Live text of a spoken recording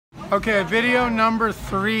Okay, video number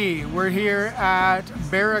 3. We're here at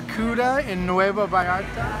Barracuda in Nueva Vallarta.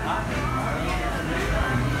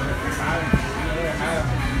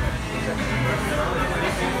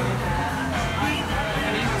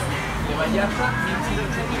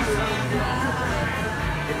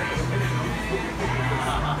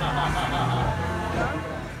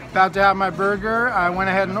 About to have my burger. I went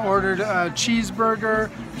ahead and ordered a cheeseburger,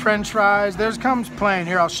 french fries. There's comes plain.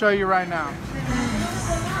 Here, I'll show you right now.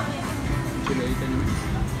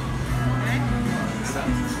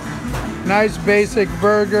 Nice basic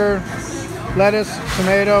burger, lettuce,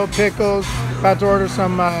 tomato, pickles. About to order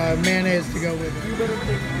some mayonnaise to go with it. You better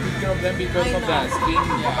take care of them because of that skin.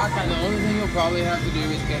 Yeah. The only thing you'll probably have to do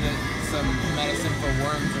is get some medicine for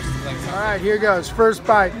worms or something like that. All right, here goes, first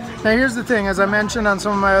bite. Now here's the thing, as I mentioned on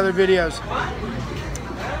some of my other videos,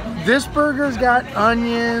 this burger's got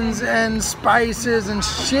onions and spices and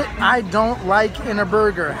shit I don't like in a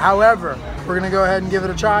burger. However, we're gonna go ahead and give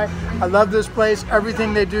it a try. I love this place.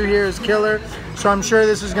 Everything they do here is killer, so I'm sure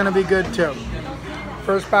this is gonna be good too.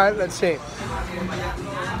 First bite, let's see.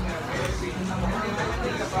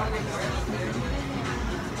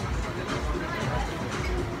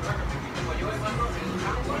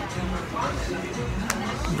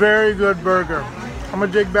 Very good burger. I'm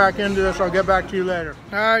gonna dig back into this. I'll get back to you later.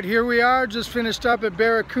 All right, here we are. Just finished up at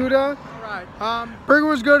Barracuda. All right. Burger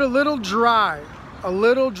was good, a little dry,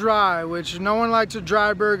 which no one likes a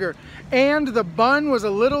dry burger. And the bun was a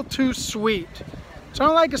little too sweet. So I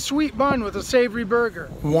don't like a sweet bun with a savory burger.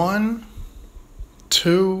 1,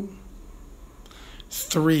 2,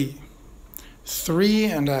 3.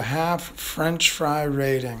 3.5 French fry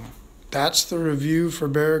rating. That's the review for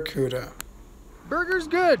Barracuda. Burger's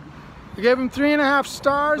good. I gave him 3.5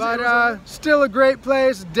 stars, but still a great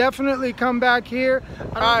place. Definitely come back here.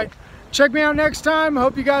 All right, check me out next time.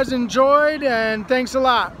 Hope you guys enjoyed, and thanks a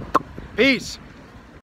lot. Peace.